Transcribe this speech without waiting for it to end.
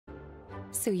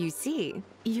So you see,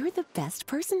 you're the best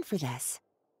person for this.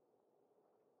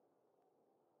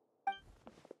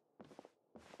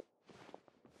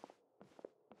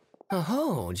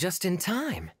 Oh, just in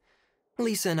time.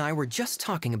 Lisa and I were just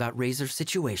talking about Razor's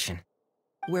situation.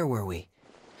 Where were we?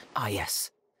 Ah, yes.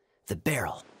 The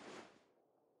barrel.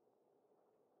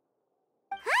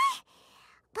 Huh?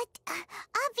 But,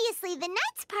 obviously the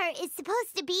Knight's part is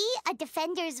supposed to be a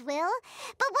defender's will.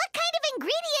 But what kind of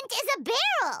ingredient is a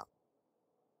barrel?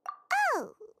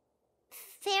 Oh,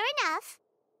 fair enough.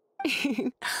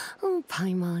 Oh,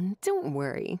 Paimon, don't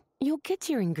worry. You'll get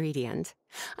your ingredient.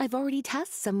 I've already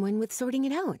tasked someone with sorting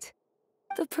it out.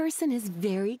 The person is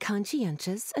very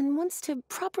conscientious and wants to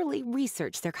properly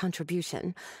research their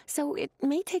contribution, so it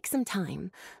may take some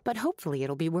time, but hopefully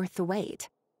it'll be worth the wait.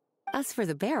 As for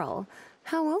the barrel,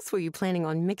 how else were you planning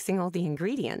on mixing all the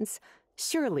ingredients?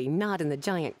 Surely not in the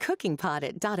giant cooking pot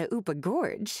at Dada Upa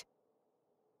Gorge.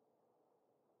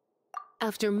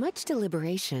 After much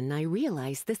deliberation, I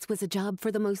realized this was a job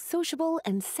for the most sociable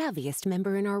and savviest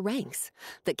member in our ranks,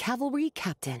 the cavalry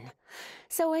captain.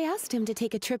 So I asked him to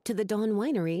take a trip to the Dawn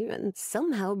Winery and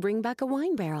somehow bring back a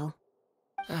wine barrel.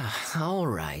 All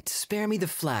right, spare me the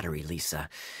flattery, Lisa.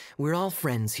 We're all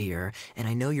friends here, and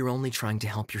I know you're only trying to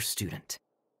help your student.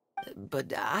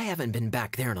 But I haven't been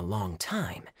back there in a long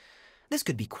time. This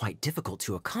could be quite difficult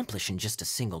to accomplish in just a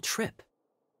single trip.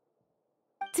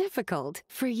 Difficult?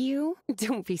 For you?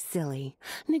 Don't be silly.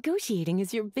 Negotiating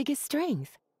is your biggest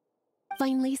strength.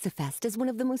 Fine Lisa Fest is one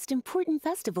of the most important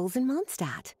festivals in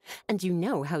Mondstadt, and you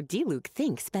know how Diluc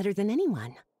thinks better than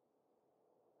anyone.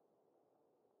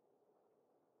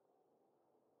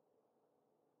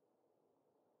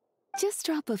 Just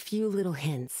drop a few little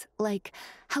hints, like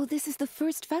how this is the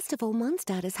first festival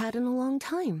Mondstadt has had in a long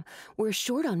time. We're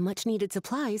short on much-needed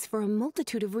supplies for a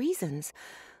multitude of reasons.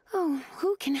 Oh,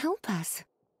 who can help us?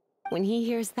 When he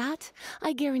hears that,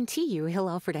 I guarantee you he'll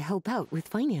offer to help out with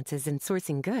finances and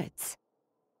sourcing goods.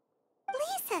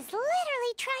 Lisa's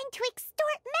literally trying to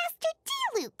extort Master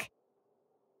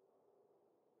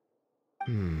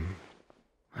Diluc.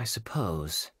 I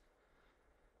suppose.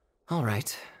 All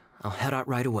right, I'll head out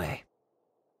right away.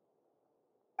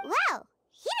 Wow,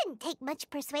 he didn't take much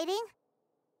persuading.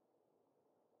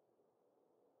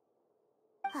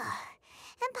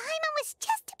 And Paimon was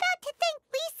just about to thank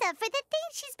Lisa for the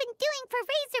things she's been doing for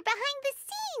Razor behind the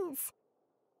scenes.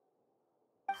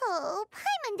 Oh,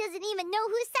 Paimon doesn't even know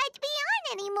whose side to be on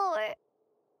anymore.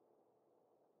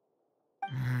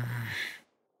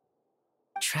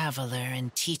 Traveler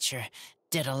and teacher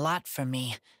did a lot for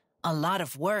me, a lot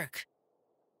of work.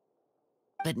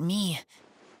 But me,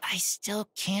 I still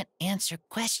can't answer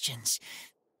questions.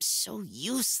 So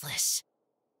useless.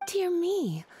 Dear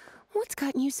me, what's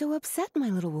gotten you so upset, my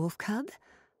little wolf cub?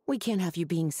 We can't have you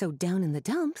being so down in the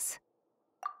dumps.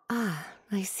 Ah,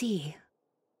 I see.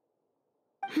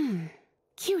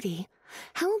 Cutie,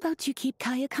 how about you keep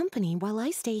KAEYA company while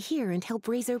I stay here and help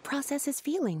Razor process his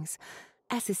feelings?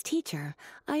 As his teacher,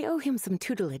 I owe him some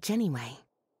tutelage anyway.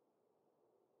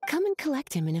 Come and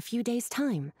collect him in a few days'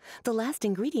 time. The last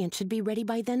ingredient should be ready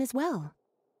by then as well.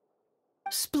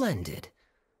 Splendid.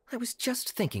 I was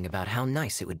just thinking about how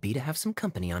nice it would be to have some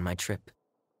company on my trip.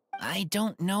 I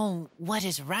don't know what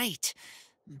is right,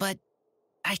 but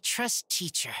I trust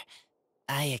teacher.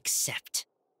 I accept.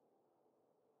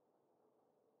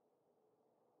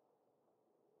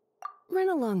 Run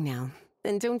along now,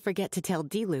 and don't forget to tell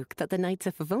Diluc that the Knights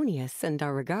of Favonius send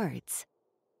our regards.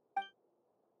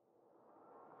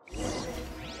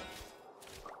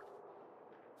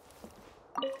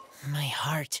 My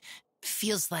heart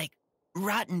feels like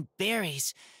rotten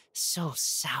berries, so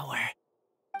sour.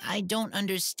 I don't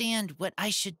understand what I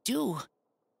should do.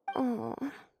 Oh,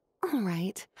 all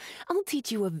right. I'll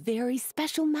teach you a very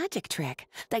special magic trick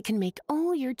that can make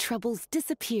all your troubles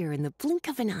disappear in the blink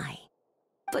of an eye.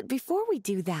 But before we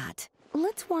do that,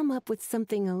 let's warm up with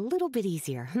something a little bit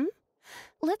easier,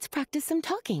 Let's practice some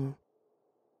talking.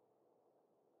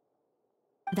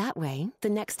 That way, the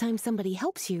next time somebody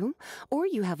helps you, or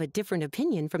you have a different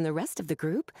opinion from the rest of the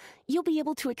group, you'll be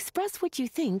able to express what you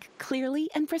think clearly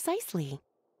and precisely.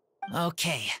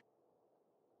 Okay.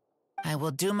 I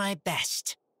will do my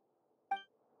best.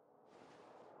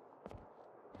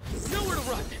 Nowhere to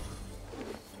run!